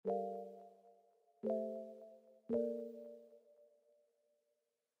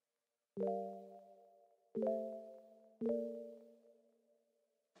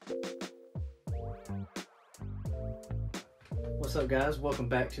What's up, guys? Welcome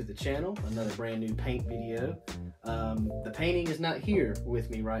back to the channel. Another brand new paint video. The painting is not here with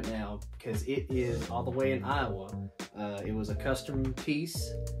me right now because it is all the way in Iowa. It was a custom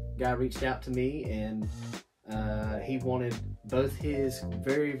piece. Guy reached out to me and he wanted both his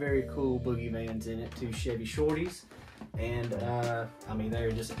very, very cool Boogie vans in it, two Chevy Shorties. And I mean,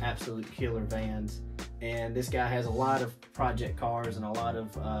 they're just absolute killer vans. And this guy has a lot of project cars and a lot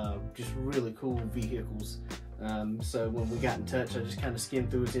of just really cool vehicles. So when we got in touch, I just kind of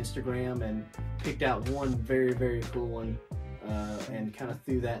skimmed through his Instagram and picked out one very, very cool one and kind of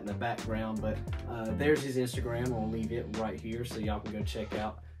threw that in the background. But there's his Instagram. I'll leave it right here so y'all can go check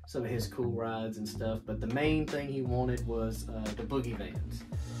out some of his cool rides and stuff. But the main thing he wanted was the Boogie vans.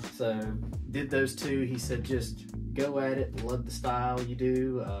 So did those two. He said just go at it. Love the style you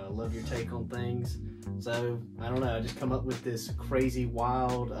do. Love your take on things. So I don't know, I just come up with this crazy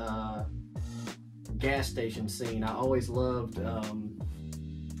wild gas station scene. I always loved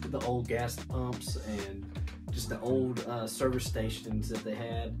the old gas pumps and just the old service stations that they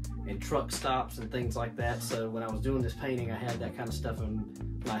had and truck stops and things like that. So when I was doing this painting, I had that kind of stuff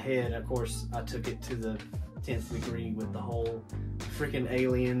in my head. Of course, I took it to the 10th degree with the whole freaking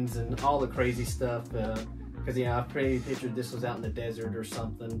aliens and all the crazy stuff. Because, you know, I pretty pictured this was out in the desert or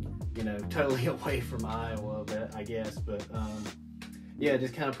something, you know, totally away from Iowa, but I guess. But yeah,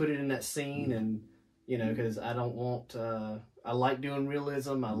 just kind of put it in that scene. And you know, because I don't want, I like doing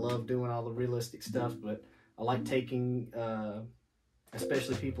realism. I love doing all the realistic stuff, but I like taking,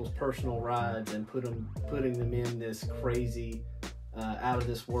 especially people's personal rides and putting them in this crazy, out of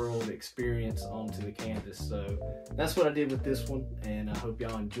this world experience onto the canvas. So that's what I did with this one, and I hope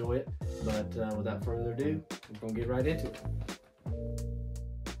y'all enjoy it. But without further ado, we're gonna get right into it.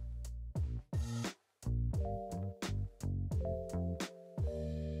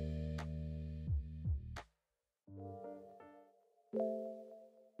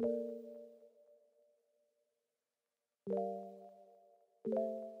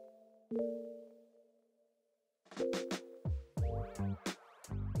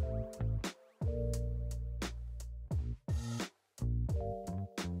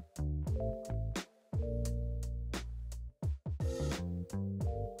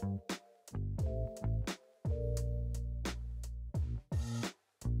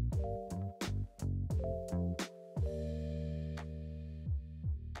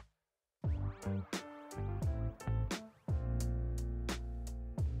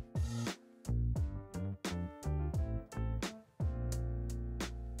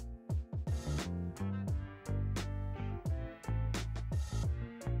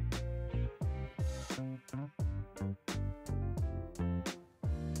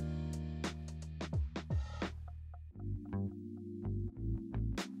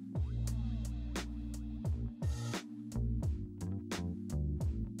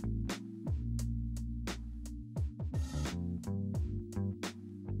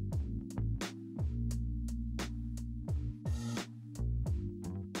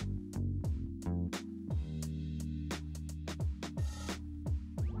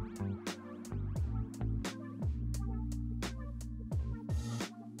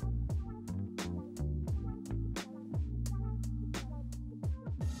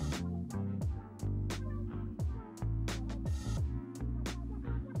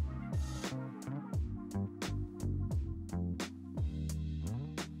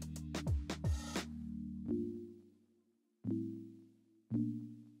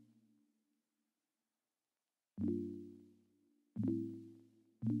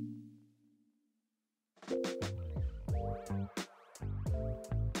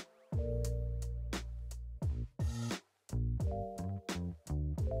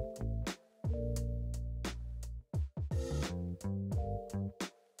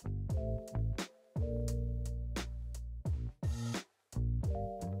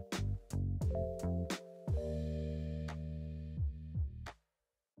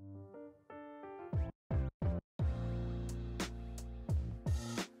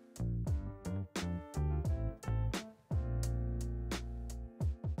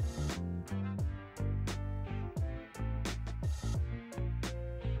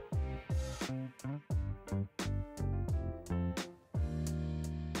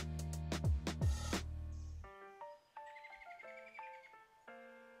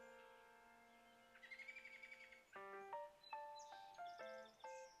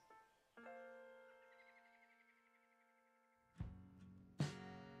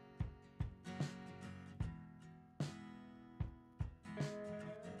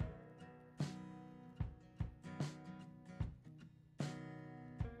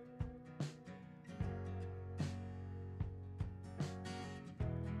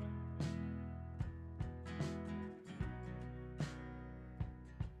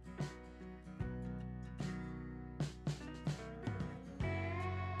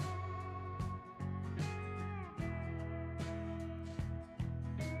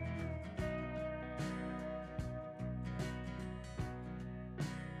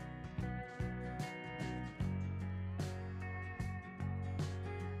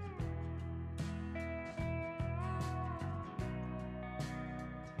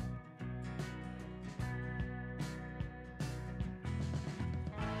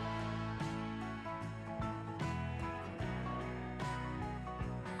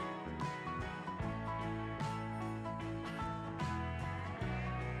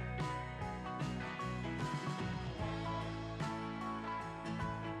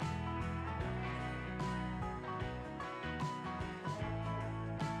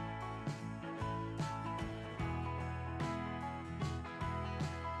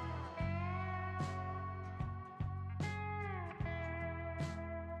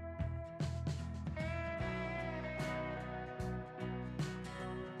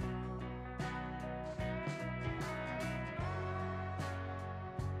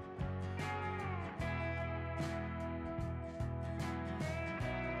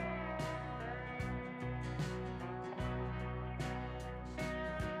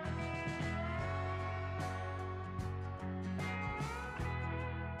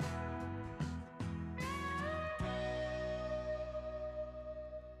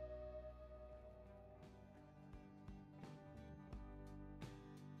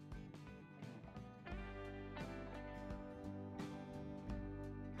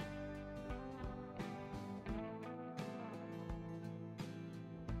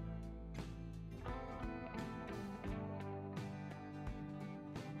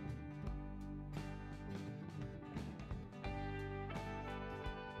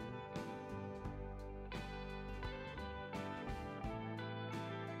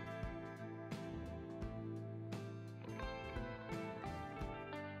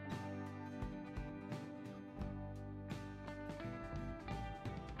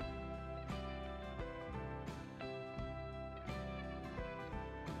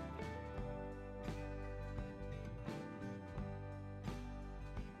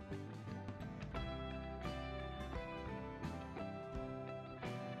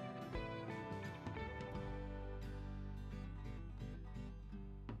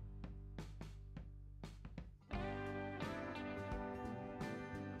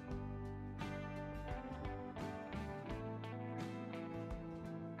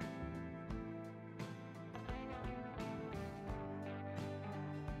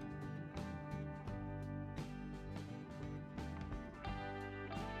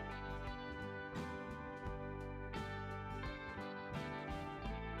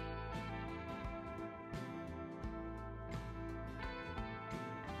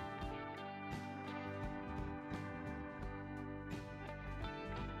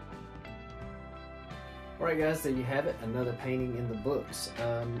 Alright guys, there you have it, another painting in the books.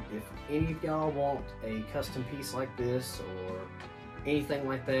 If any of y'all want a custom piece like this or anything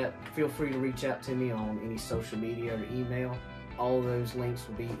like that, feel free to reach out to me on any social media or email. All those links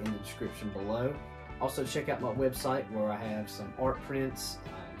will be in the description below. Also check out my website where I have some art prints,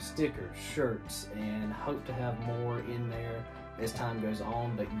 stickers, shirts, and hope to have more in there as time goes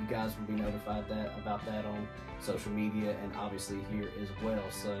on, but you guys will be notified about that on social media and obviously here as well.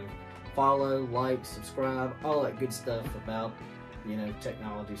 So follow, like, subscribe, all that good stuff about, you know,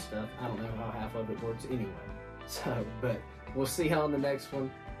 technology stuff. I don't know how half of it works anyway. So, but we'll see y'all in the next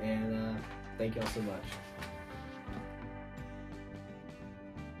one, and thank y'all so much.